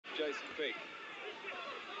Jason Peake.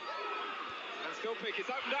 And still Peake,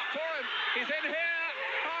 it's opened up for him. He's in here,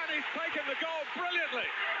 and he's taken the goal brilliantly.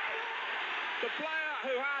 The player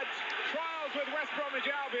who had trials with West Bromwich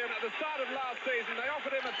Albion at the start of last season, they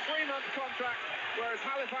offered him a 3-month contract, whereas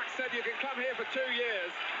Halifax said you can come here for 2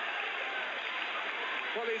 years.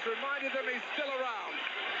 Well, he's reminded them he's still around.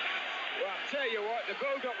 Well, I'll tell you what, the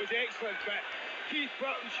build-up was excellent, but Keith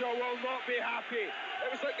Burtonshaw will not be happy. It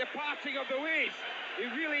was like the parting of the ways. He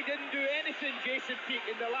really didn't do anything, Jason Peake,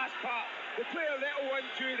 in the last part. The player let a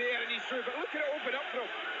 1-2 there and he's through, but look at it open up for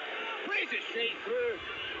him. Plays it straight through.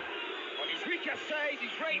 On his weaker side,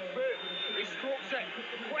 his right foot, he strokes it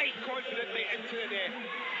quite confidently into the net.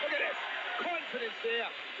 Look at this, confidence there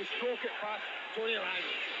to stroke it past Tony Lang.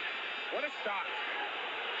 What a start.